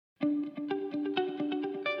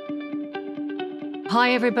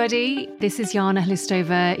Hi, everybody. This is Jana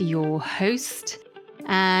Hlistova, your host.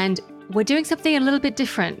 And we're doing something a little bit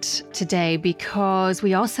different today because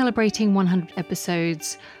we are celebrating 100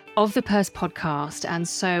 episodes of the Purse podcast. And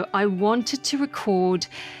so I wanted to record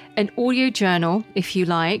an audio journal, if you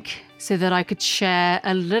like, so that I could share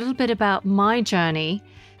a little bit about my journey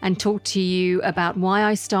and talk to you about why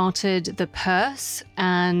I started the Purse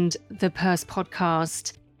and the Purse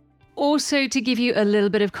podcast. Also to give you a little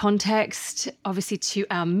bit of context, obviously, to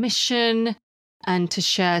our mission and to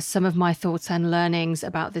share some of my thoughts and learnings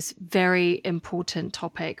about this very important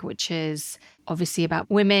topic, which is obviously about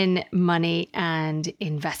women, money, and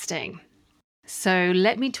investing. So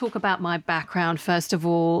let me talk about my background. First of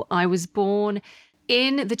all, I was born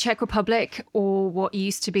in the Czech Republic, or what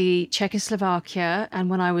used to be Czechoslovakia. And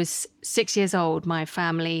when I was 6 years old, my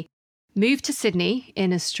family moved to Sydney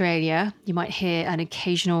in Australia. You might hear an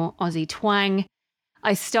occasional Aussie twang.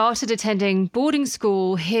 I started attending boarding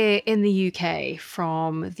school here in the UK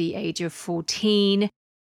from the age of 14.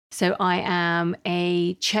 So I am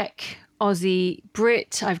a Czech, Aussie,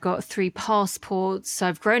 Brit. I've got 3 passports. So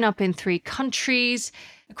I've grown up in 3 countries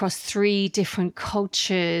across 3 different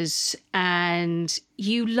cultures. And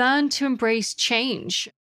you learn to embrace change.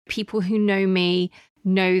 People who know me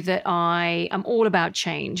know that I am all about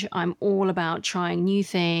change. I'm all about trying new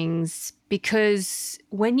things because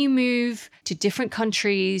when you move to different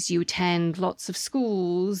countries, you attend lots of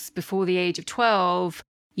schools before the age of 12,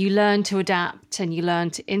 you learn to adapt and you learn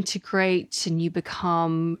to integrate and you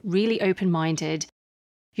become really open-minded.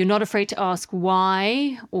 You're not afraid to ask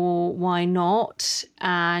why or why not.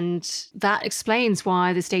 And that explains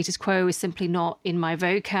why the status quo is simply not in my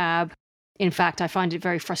vocab. In fact, I find it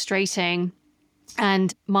very frustrating.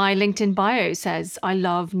 And my LinkedIn bio says, I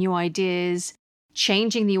love new ideas,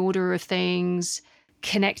 changing the order of things,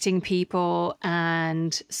 connecting people,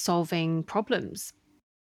 and solving problems.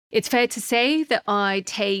 It's fair to say that I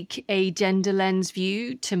take a gender lens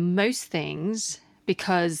view to most things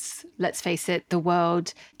because, let's face it, the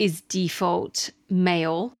world is default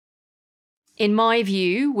male. In my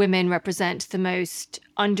view, women represent the most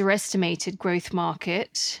underestimated growth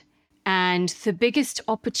market and the biggest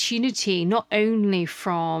opportunity, not only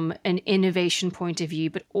from an innovation point of view,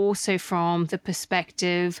 but also from the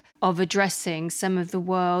perspective of addressing some of the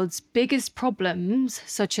world's biggest problems,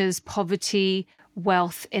 such as poverty,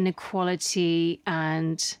 wealth inequality,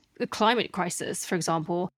 and the climate crisis, for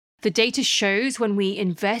example. The data shows when we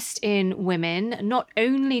invest in women, not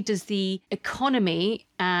only does the economy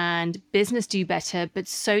and business do better, but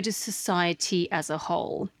so does society as a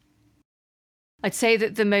whole. I'd say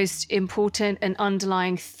that the most important and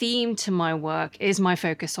underlying theme to my work is my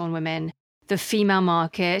focus on women, the female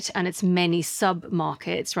market and its many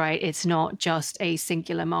sub-markets, right? It's not just a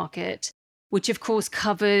singular market, which of course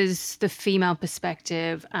covers the female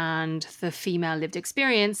perspective and the female lived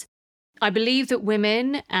experience. I believe that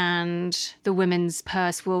women and the women's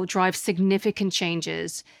purse will drive significant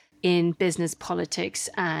changes in business, politics,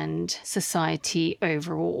 and society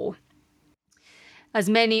overall. As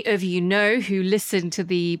many of you know who listen to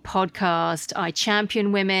the podcast, I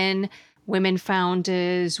champion women, women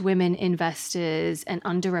founders, women investors, and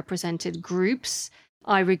underrepresented groups.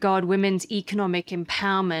 I regard women's economic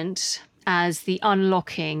empowerment as the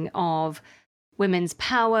unlocking of women's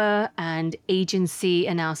power and agency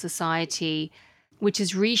in our society, which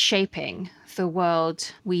is reshaping the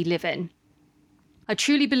world we live in. I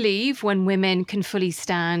truly believe when women can fully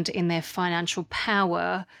stand in their financial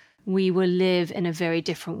power, we will live in a very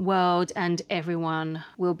different world and everyone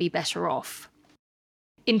will be better off.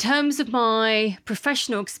 In terms of my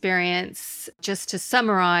professional experience, just to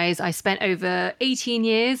summarize, I spent over 18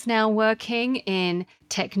 years now working in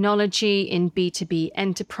technology, in B2B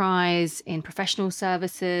enterprise, in professional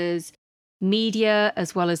services, media,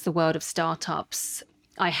 as well as the world of startups.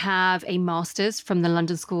 I have a master's from the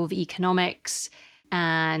London School of Economics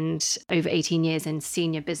and over 18 years in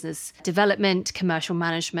senior business development, commercial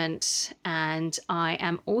management. And I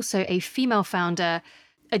am also a female founder,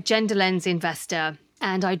 a gender lens investor,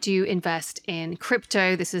 and I do invest in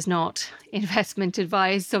crypto. This is not investment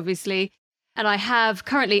advice, obviously. And I have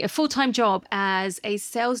currently a full-time job as a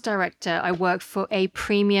sales director. I work for a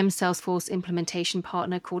premium Salesforce implementation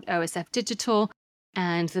partner called OSF Digital.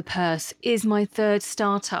 And the Purse is my 3rd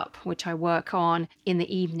startup, which I work on in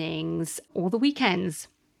the evenings or the weekends.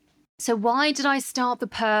 So why did I start the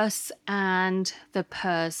Purse and the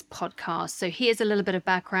Purse podcast? So here's a little bit of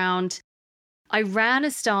background. I ran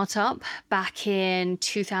a startup back in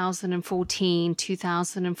 2014,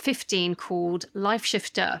 2015 called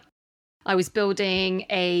LifeShifter. I was building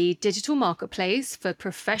a digital marketplace for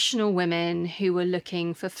professional women who were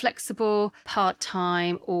looking for flexible,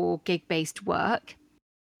 part-time or gig-based work.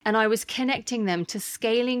 And I was connecting them to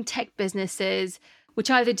scaling tech businesses which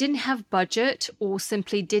either didn't have budget or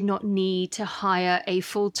simply did not need to hire a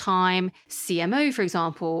full-time CMO, for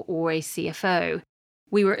example, or a CFO.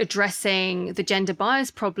 We were addressing the gender bias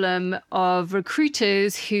problem of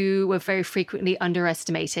recruiters who were very frequently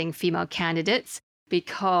underestimating female candidates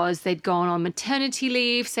because they'd gone on maternity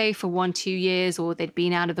leave, say for 1-2 years, or they'd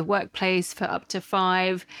been out of the workplace for up to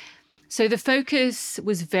 5. So the focus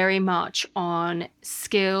was very much on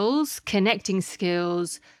skills, connecting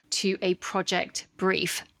skills to a project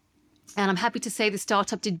brief. And I'm happy to say the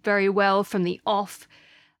startup did very well from the off,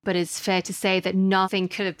 but it's fair to say that nothing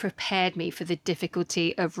could have prepared me for the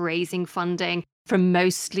difficulty of raising funding from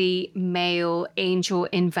mostly male angel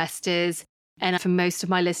investors. And for most of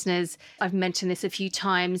my listeners, I've mentioned this a few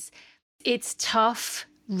times, it's tough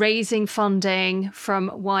raising funding from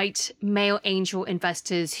white male angel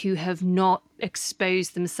investors who have not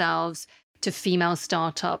exposed themselves to female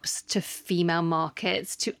startups, to female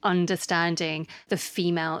markets, to understanding the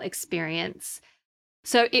female experience.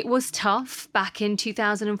 So it was tough back in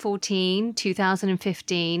 2014,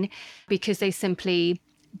 2015, because they simply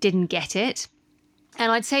didn't get it.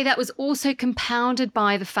 And I'd say that was also compounded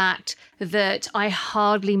by the fact that I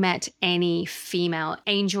hardly met any female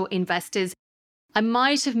angel investors. I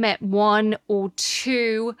might have met 1 or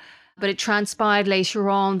 2, but it transpired later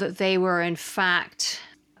on that they were in fact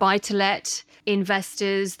buy-to-let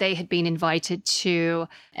investors. They had been invited to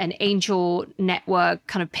an angel network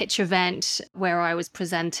kind of pitch event where I was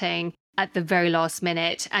presenting at the very last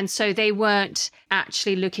minute. And so they weren't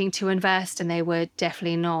actually looking to invest, and they were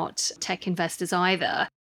definitely not tech investors either.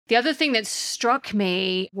 The other thing that struck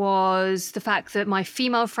me was the fact that my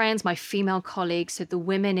female friends, my female colleagues, so the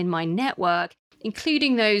women in my network,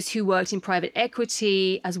 including those who worked in private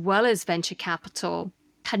equity as well as venture capital,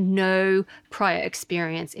 had no prior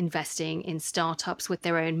experience investing in startups with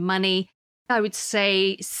their own money. I would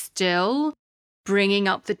say still bringing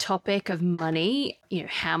up the topic of money,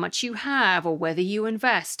 how much you have or whether you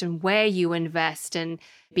invest and where you invest, and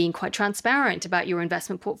being quite transparent about your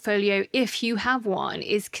investment portfolio if you have one,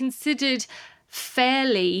 is considered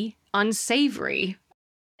fairly unsavory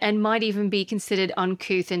and might even be considered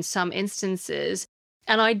uncouth in some instances.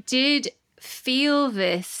 And I did feel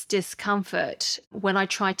this discomfort when I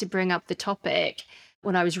tried to bring up the topic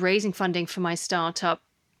when I was raising funding for my startup.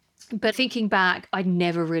 But thinking back, I'd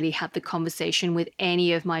never really had the conversation with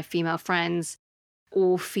any of my female friends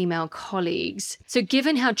or female colleagues. So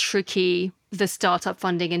given how tricky the startup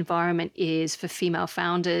funding environment is for female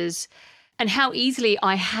founders, and how easily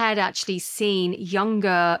I had actually seen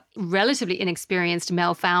younger, relatively inexperienced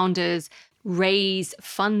male founders raise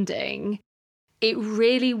funding, it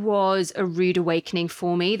really was a rude awakening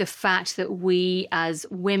for me. The fact that we as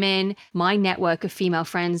women, my network of female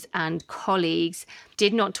friends and colleagues,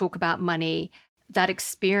 did not talk about money. That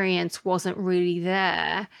experience wasn't really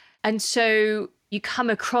there. And so you come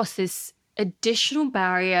across this additional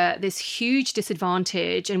barrier, this huge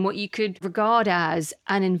disadvantage, and what you could regard as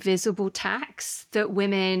an invisible tax that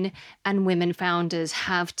women and women founders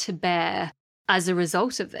have to bear as a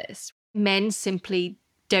result of this. Men simply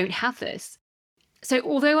don't have this. So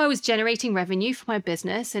although I was generating revenue for my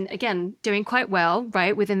business and again, doing quite well,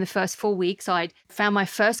 right? Within the first 4 weeks, I'd found my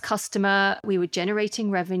first customer. We were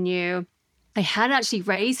generating revenue. I had actually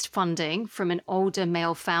raised funding from an older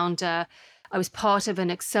male founder. I was part of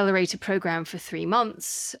an accelerator program for 3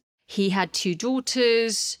 months. He had 2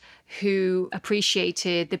 daughters who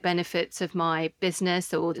appreciated the benefits of my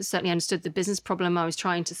business, or certainly understood the business problem I was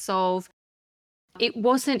trying to solve. It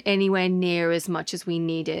wasn't anywhere near as much as we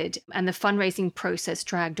needed, and the fundraising process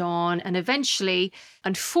dragged on. And eventually,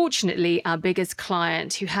 unfortunately, our biggest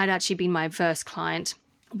client, who had actually been my first client,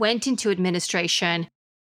 went into administration,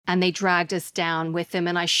 and they dragged us down with them.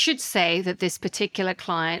 And I should say that this particular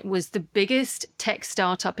client was the biggest tech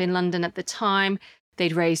startup in London at the time.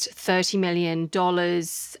 They'd raised $30 million,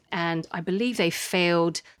 and I believe they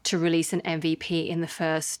failed to release an MVP in the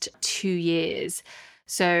first 2 years.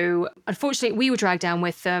 So unfortunately, we were dragged down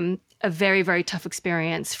with them. A very, very tough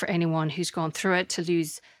experience for anyone who's gone through it, to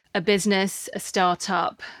lose a business, a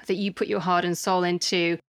startup that you put your heart and soul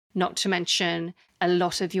into, not to mention a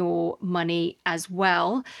lot of your money as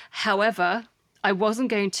well. However, I wasn't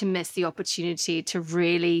going to miss the opportunity to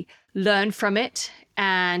really learn from it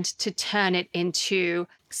and to turn it into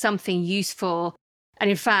something useful. And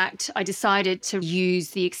in fact, I decided to use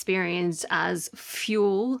the experience as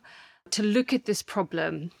fuel to look at this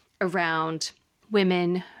problem around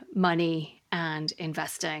women, money, and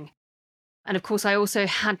investing. And of course, I also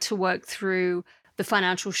had to work through the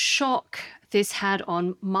financial shock this had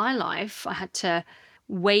on my life. I had to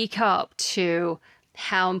wake up to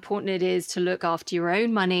how important it is to look after your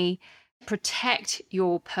own money, protect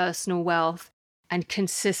your personal wealth, and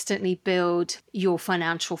consistently build your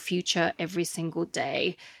financial future every single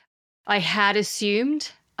day. I had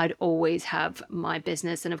assumed I'd always have my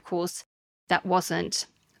business. And of course, that wasn't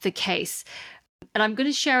the case. And I'm going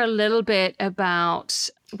to share a little bit about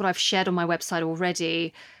what I've shared on my website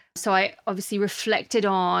already. So I obviously reflected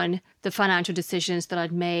on the financial decisions that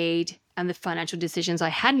I'd made and the financial decisions I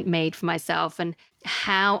hadn't made for myself and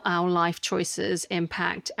how our life choices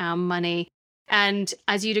impact our money. And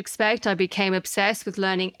as you'd expect, I became obsessed with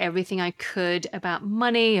learning everything I could about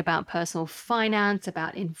money, about personal finance,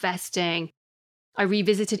 about investing. I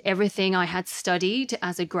revisited everything I had studied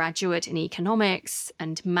as a graduate in economics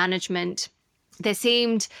and management. There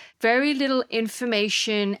seemed very little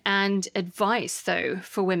information and advice, though,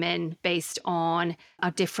 for women based on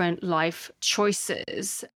our different life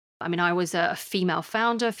choices. I mean, I was a female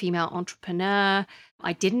founder, female entrepreneur.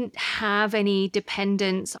 I didn't have any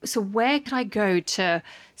dependents. So where could I go to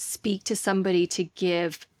speak to somebody to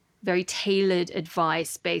give very tailored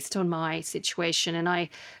advice based on my situation? And I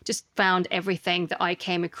just found everything that I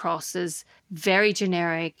came across as very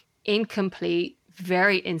generic, incomplete,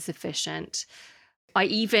 very insufficient. I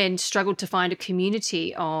even struggled to find a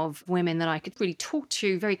community of women that I could really talk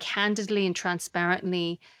to very candidly and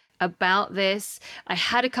transparently about this. I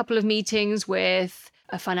had a couple of meetings with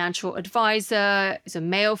a financial advisor, it's a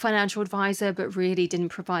male financial advisor, but really didn't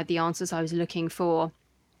provide the answers I was looking for.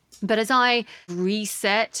 But as I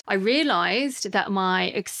reset, I realized that my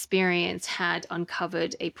experience had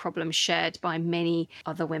uncovered a problem shared by many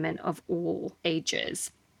other women of all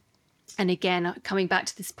ages. And again, coming back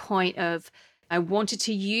to this point of I wanted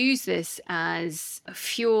to use this as a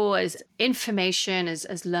fuel, as information,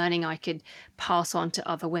 as learning I could pass on to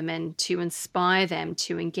other women to inspire them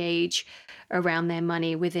to engage around their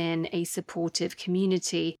money within a supportive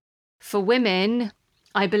community. For women,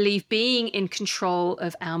 I believe being in control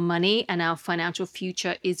of our money and our financial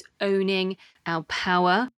future is owning our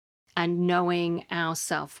power and knowing our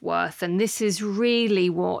self-worth. And this is really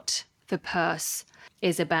what the purse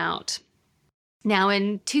is about. Now,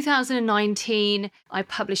 in 2019, I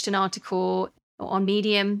published an article on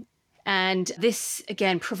Medium, and this,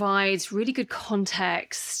 again, provides really good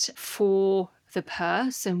context for the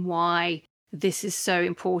purse and why this is so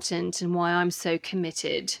important and why I'm so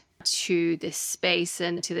committed to this space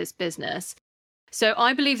and to this business. So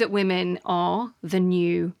I believe that women are the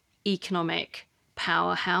new economic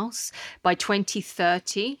powerhouse. By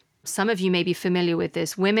 2030, some of you may be familiar with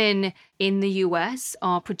this. Women in the US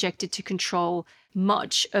are projected to control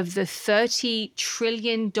much of the $30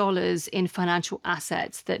 trillion in financial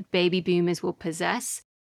assets that baby boomers will possess.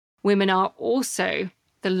 Women are also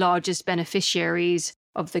the largest beneficiaries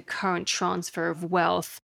of the current transfer of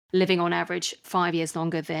wealth, living on average 5 years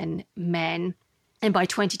longer than men. And by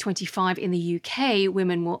 2025 in the UK,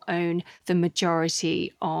 women will own the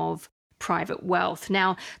majority of private wealth.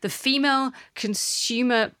 Now, the female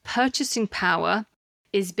consumer purchasing power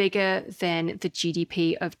is bigger than the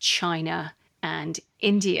GDP of China and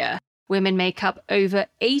India. Women make up over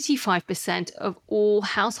 85% of all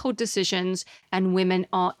household decisions, and women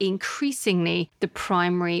are increasingly the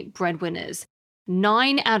primary breadwinners.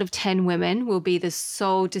 9 out of 10 women will be the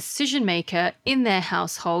sole decision maker in their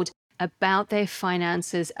household about their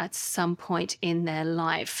finances at some point in their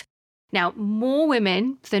life. Now, more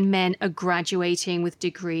women than men are graduating with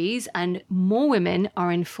degrees, and more women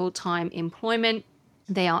are in full-time employment.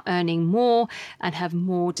 They are earning more and have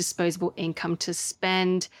more disposable income to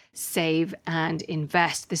spend, save, and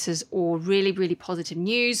invest. This is all really, really positive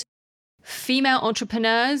news. Female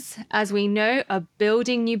entrepreneurs, as we know, are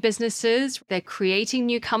building new businesses. They're creating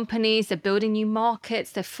new companies. They're building new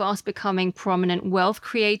markets. They're fast becoming prominent wealth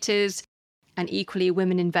creators. And equally,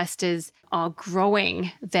 women investors are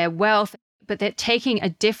growing their wealth, but they're taking a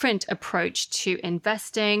different approach to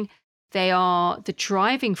investing. They are the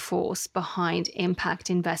driving force behind impact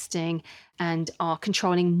investing and are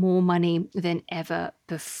controlling more money than ever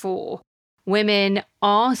before. Women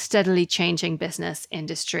are steadily changing business,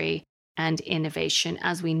 industry, and innovation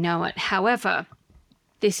as we know it. However,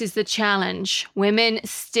 this is the challenge. Women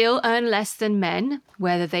still earn less than men,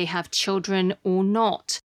 whether they have children or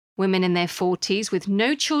not. Women in their 40s with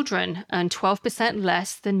no children earn 12%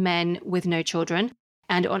 less than men with no children,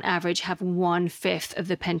 and on average have 1/5 of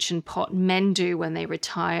the pension pot men do when they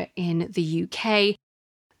retire in the UK.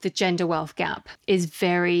 The gender wealth gap is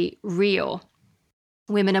very real.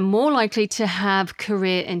 Women are more likely to have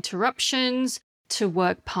career interruptions, to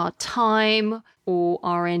work part-time or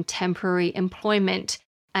are in temporary employment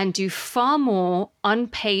and do far more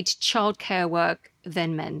unpaid childcare work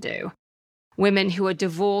than men do. Women who are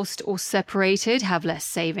divorced or separated have less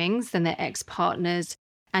savings than their ex-partners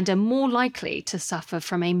and are more likely to suffer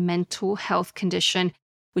from a mental health condition,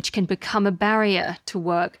 which can become a barrier to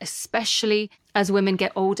work, especially as women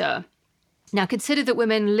get older. Now, consider that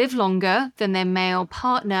women live longer than their male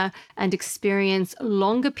partner and experience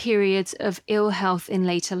longer periods of ill health in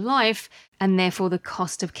later life, and therefore the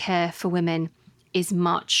cost of care for women is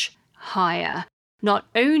much higher. Not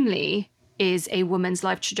only is a woman's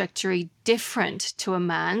life trajectory different to a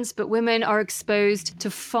man's, but women are exposed to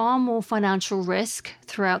far more financial risk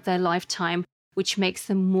throughout their lifetime, which makes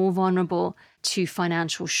them more vulnerable to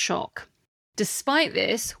financial shock. Despite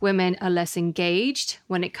this, women are less engaged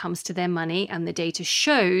when it comes to their money, and the data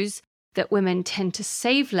shows that women tend to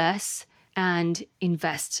save less and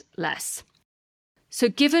invest less. So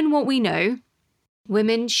given what we know,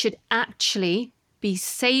 women should actually be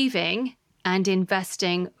saving and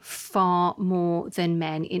investing far more than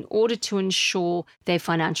men in order to ensure their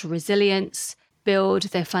financial resilience, build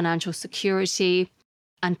their financial security,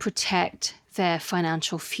 and protect their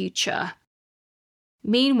financial future.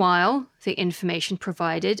 Meanwhile, the information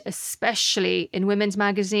provided, especially in women's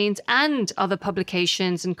magazines and other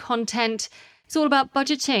publications and content, is all about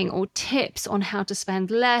budgeting or tips on how to spend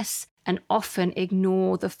less, and often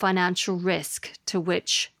ignore the financial risk to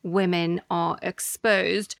which women are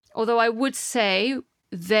exposed. Although I would say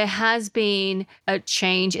there has been a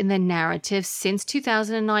change in the narrative since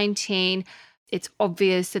 2019. It's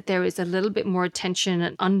obvious that there is a little bit more attention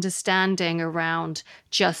and understanding around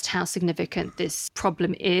just how significant this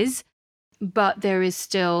problem is, but there is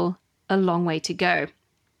still a long way to go.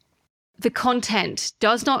 The content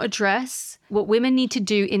does not address what women need to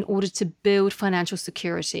do in order to build financial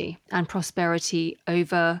security and prosperity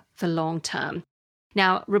over the long term.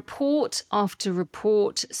 Now, report after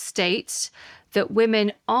report states that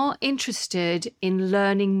women are interested in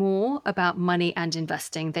learning more about money and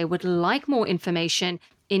investing. They would like more information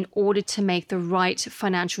in order to make the right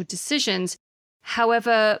financial decisions.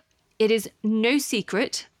 However, it is no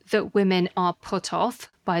secret that women are put off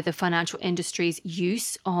by the financial industry's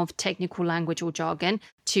use of technical language or jargon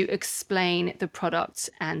to explain the products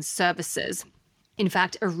and services. In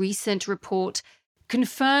fact, a recent report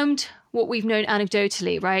confirmed what we've known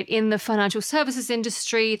anecdotally, right? In the financial services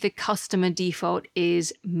industry, the customer default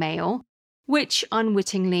is male, which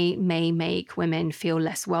unwittingly may make women feel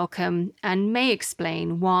less welcome and may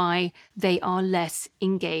explain why they are less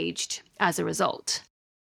engaged as a result.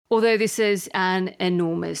 Although this is an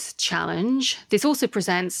enormous challenge, this also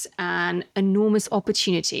presents an enormous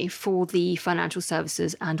opportunity for the financial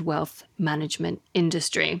services and wealth management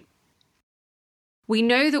industry. We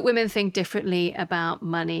know that women think differently about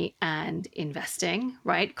money and investing,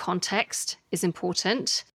 right? Context is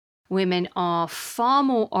important. Women are far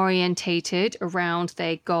more orientated around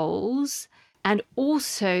their goals and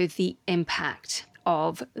also the impact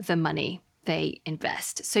of the money they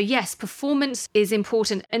invest. So yes, performance is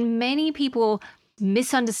important. And many people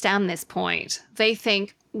misunderstand this point. They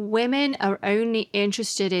think women are only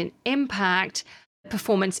interested in impact.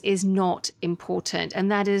 Performance is not important. And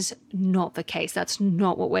that is not the case. That's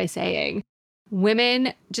not what we're saying.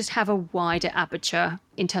 Women just have a wider aperture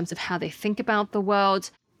in terms of how they think about the world.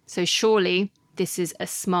 So surely this is a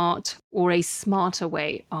smart or a smarter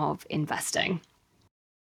way of investing.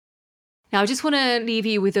 Now, I just want to leave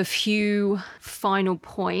you with a few final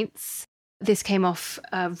points. This came off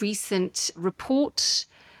a recent report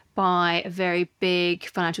by a very big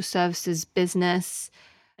financial services business.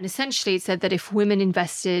 And essentially it said that if women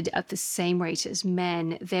invested at the same rate as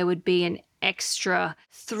men, there would be an extra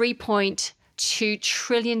 $3.2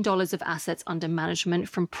 trillion of assets under management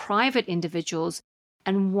from private individuals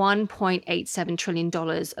and $1.87 trillion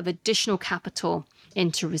of additional capital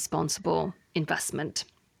into responsible investment.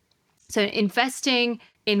 So investing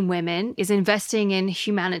in women is investing in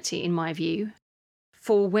humanity, in my view.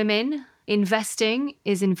 For women, investing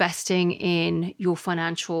is investing in your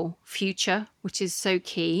financial future, which is so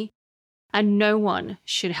key. And no one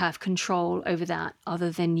should have control over that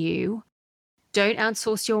other than you. Don't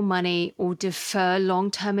outsource your money or defer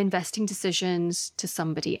long-term investing decisions to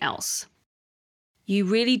somebody else. You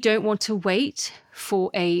really don't want to wait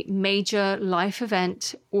for a major life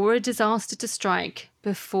event or a disaster to strike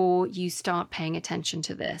before you start paying attention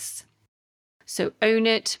to this. So own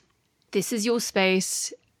it. This is your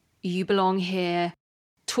space. You belong here.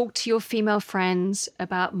 Talk to your female friends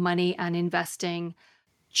about money and investing.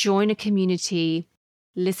 Join a community.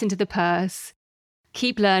 Listen to the purse.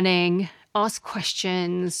 Keep learning. Ask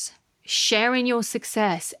questions. sharing your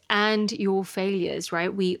success and your failures,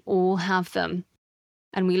 right? We all have them.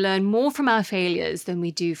 And we learn more from our failures than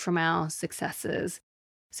we do from our successes.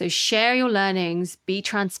 So share your learnings, be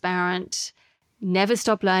transparent, never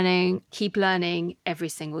stop learning, keep learning every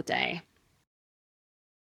single day.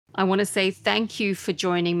 I want to say thank you for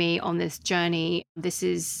joining me on this journey. This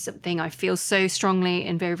is something I feel so strongly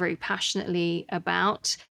and very, very passionately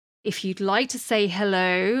about. If you'd like to say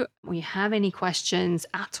hello, or you have any questions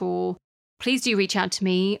at all, please do reach out to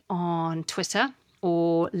me on Twitter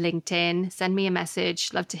or LinkedIn. Send me a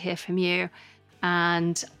message. Love to hear from you.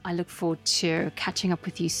 And I look forward to catching up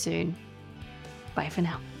with you soon. Bye for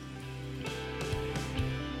now.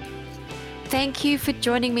 Thank you for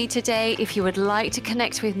joining me today. If you would like to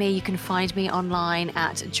connect with me, you can find me online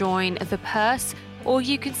at Join the Purse, or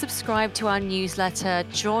you can subscribe to our newsletter,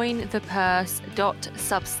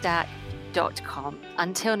 jointhepurse.substack.com.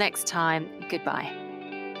 Until next time, goodbye.